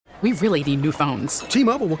We really need new phones.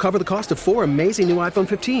 T-Mobile will cover the cost of 4 amazing new iPhone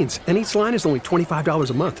 15s, and each line is only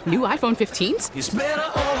 $25 a month. New iPhone 15s? It's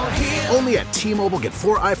better over here. Only at T-Mobile, get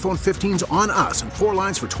 4 iPhone 15s on us and 4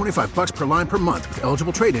 lines for $25 per line per month with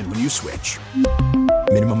eligible trade-in when you switch.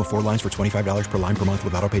 Minimum of 4 lines for $25 per line per month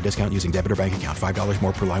with autopay discount using debit or bank account. $5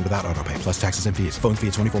 more per line without autopay, plus taxes and fees. Phone fee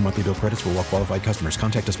at 24 monthly bill credits for well-qualified customers.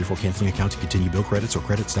 Contact us before canceling account to continue bill credits or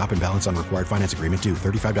credit stop and balance on required finance agreement due.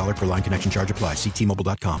 $35 per line connection charge applies. See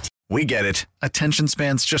T-Mobile.com. We get it. Attention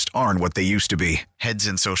spans just aren't what they used to be. Heads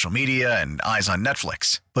in social media and eyes on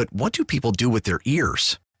Netflix. But what do people do with their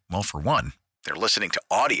ears? Well, for one, they're listening to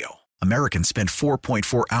audio. Americans spend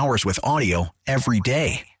 4.4 hours with audio every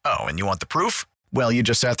day. Oh, and you want the proof? Well, you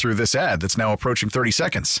just sat through this ad that's now approaching 30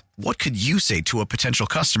 seconds. What could you say to a potential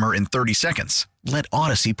customer in 30 seconds? Let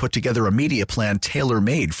Odyssey put together a media plan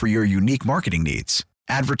tailor-made for your unique marketing needs.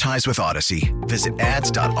 Advertise with Odyssey. Visit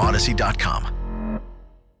ads.odyssey.com.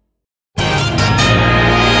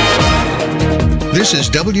 This is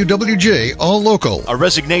WWJ All Local. A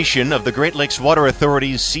resignation of the Great Lakes Water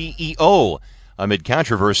Authority's CEO amid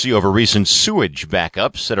controversy over recent sewage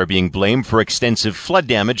backups that are being blamed for extensive flood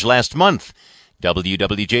damage last month.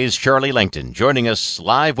 WWJ's Charlie Langton joining us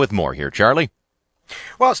live with more here. Charlie?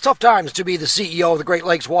 Well, it's tough times to be the CEO of the Great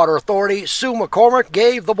Lakes Water Authority. Sue McCormick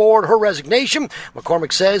gave the board her resignation.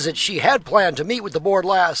 McCormick says that she had planned to meet with the board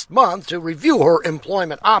last month to review her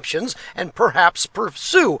employment options and perhaps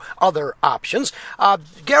pursue other options.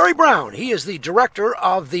 Gary Brown, he is the director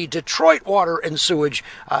of the Detroit Water and Sewage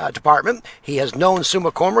Department. He has known Sue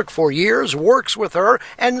McCormick for years, works with her,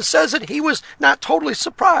 and says that he was not totally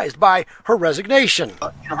surprised by her resignation.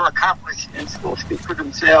 Her accomplishments will speak for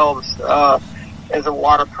themselves. As a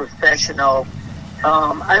water professional,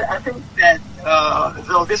 I think that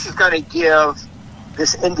though this is going to give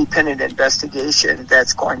this independent investigation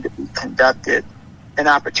that's going to be conducted an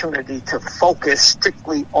opportunity to focus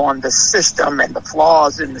strictly on the system and the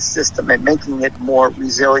flaws in the system and making it more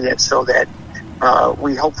resilient so that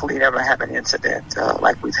we hopefully never have an incident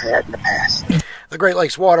like we've had in the past. The Great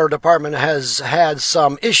Lakes Water Department has had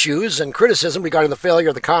some issues and criticism regarding the failure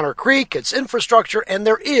of the Connor Creek, its infrastructure, and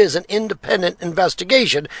there is an independent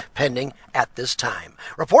investigation pending at this time.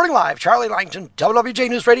 Reporting live, Charlie Langton, WWJ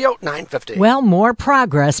News Radio 950. Well, more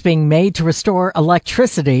progress being made to restore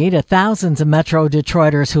electricity to thousands of Metro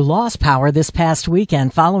Detroiters who lost power this past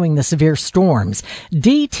weekend following the severe storms.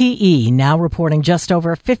 DTE now reporting just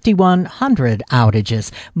over 5,100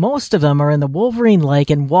 outages. Most of them are in the Wolverine Lake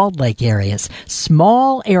and Walled Lake areas.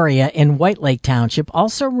 Small area in White Lake Township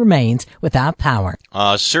also remains without power.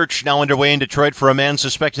 A search now underway in Detroit for a man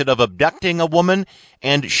suspected of abducting a woman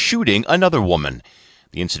and shooting another woman.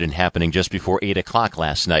 The incident happening just before 8 o'clock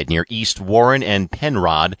last night near East Warren and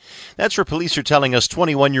Penrod. That's where police are telling us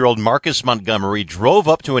 21-year-old Marcus Montgomery drove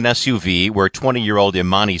up to an SUV where 20-year-old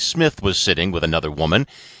Imani Smith was sitting with another woman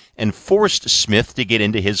and forced Smith to get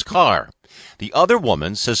into his car. The other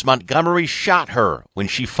woman says Montgomery shot her when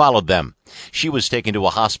she followed them. She was taken to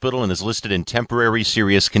a hospital and is listed in temporary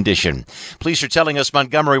serious condition. Police are telling us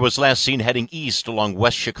Montgomery was last seen heading east along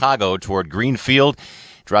West Chicago toward Greenfield,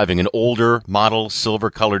 driving an older model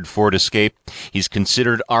silver-colored Ford Escape. He's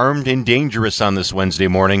considered armed and dangerous on this Wednesday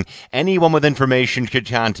morning. Anyone with information should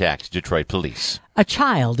contact Detroit Police. A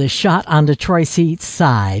child is shot on Detroit's east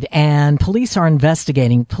side, and police are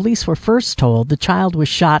investigating. Police were first told the child was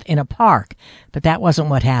shot in a park, but that wasn't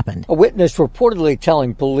what happened. A witness reportedly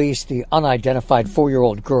telling police the unidentified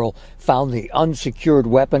 4-year-old girl found the unsecured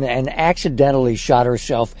weapon and accidentally shot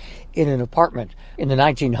herself in an apartment in the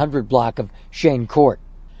 1900 block of Shane Court.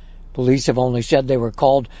 Police have only said they were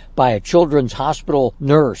called by a children's hospital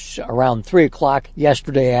nurse around 3 o'clock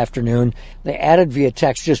yesterday afternoon. They added via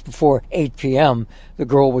text just before 8 p.m. the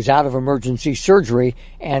girl was out of emergency surgery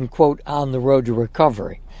and, quote, on the road to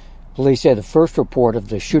recovery. Police say the first report of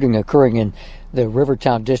the shooting occurring in the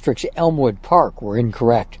Rivertown District's Elmwood Park were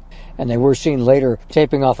incorrect, and they were seen later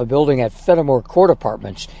taping off a building at Fenimore Court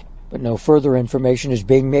Apartments, but no further information is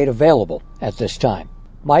being made available at this time.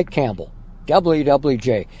 Mike Campbell,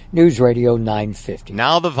 WWJ News Radio 950.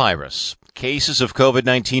 Now the virus. Cases of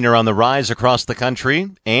COVID-19 are on the rise across the country,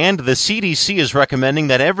 and the CDC is recommending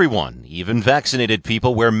that everyone, even vaccinated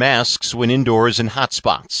people, wear masks when indoors in hot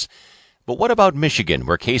spots. But what about Michigan,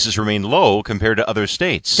 where cases remain low compared to other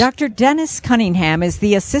states? Dr. Dennis Cunningham is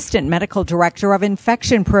the Assistant Medical Director of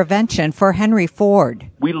Infection Prevention for Henry Ford.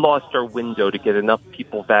 We lost our window to get enough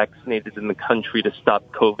people vaccinated in the country to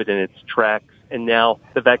stop COVID in its tracks. And now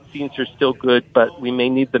the vaccines are still good, but we may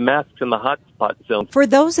need the masks in the hotspot zone. For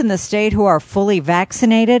those in the state who are fully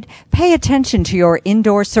vaccinated, pay attention to your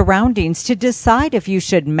indoor surroundings to decide if you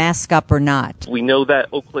should mask up or not. We know that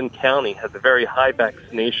Oakland County has a very high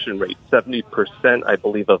vaccination rate, 70%, I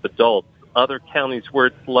believe, of adults. Other counties where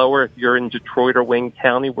it's lower, if you're in Detroit or Wayne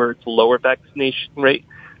County where it's a lower vaccination rate,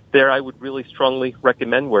 there I would really strongly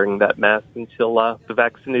recommend wearing that mask until the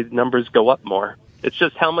vaccinated numbers go up more. It's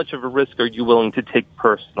just how much of a risk are you willing to take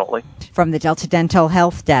personally? From the Delta Dental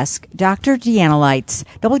Health Desk, Dr. Deanna Lights,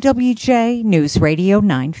 WWJ News Radio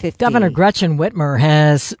 950. Governor Gretchen Whitmer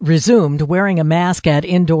has resumed wearing a mask at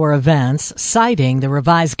indoor events, citing the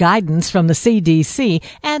revised guidance from the CDC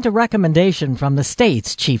and a recommendation from the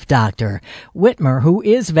state's chief doctor. Whitmer, who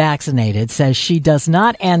is vaccinated, says she does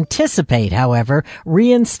not anticipate, however,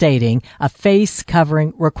 reinstating a face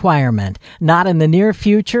covering requirement. Not in the near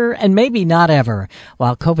future and maybe not ever.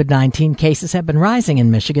 While COVID-19 cases have been rising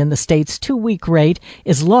in Michigan, the state's 2-week rate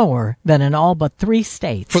is lower than in all but 3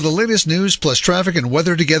 states. For the latest news plus traffic and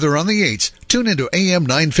weather together on the 8s, tune into AM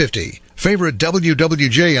 950. Favorite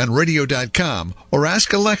WWJ on radio.com or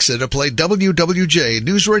ask Alexa to play WWJ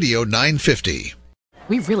News Radio 950.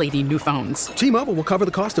 We really need new phones. T-Mobile will cover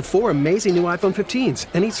the cost of 4 amazing new iPhone 15s,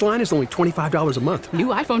 and each line is only $25 a month. New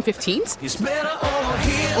iPhone 15s? It's better over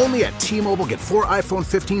here. Only at T-Mobile, get 4 iPhone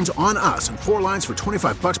 15s on us and 4 lines for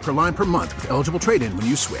 $25 per line per month with eligible trade-in when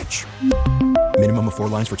you switch. Minimum of 4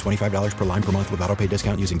 lines for $25 per line per month with auto-pay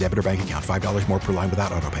discount using debit or bank account. $5 more per line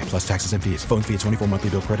without auto-pay, plus taxes and fees. Phone fee at 24 monthly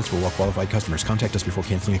bill credits for well-qualified customers. Contact us before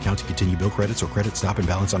canceling account to continue bill credits or credit stop and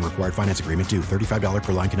balance on required finance agreement due. $35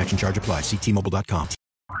 per line connection charge applies. See T-Mobile.com.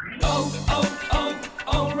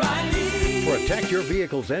 O'Reilly. Protect your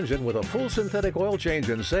vehicle's engine with a full synthetic oil change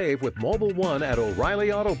and save with Mobil 1 at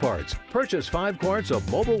O'Reilly Auto Parts. Purchase 5 quarts of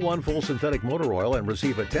Mobil 1 full synthetic motor oil and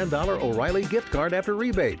receive a $10 O'Reilly gift card after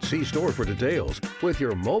rebate. See store for details. With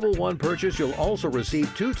your Mobil 1 purchase, you'll also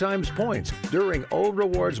receive 2 times points during O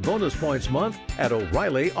Rewards Bonus Points Month at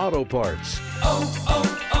O'Reilly Auto Parts.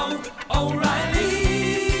 O'Reilly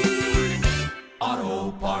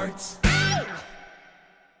Auto Parts.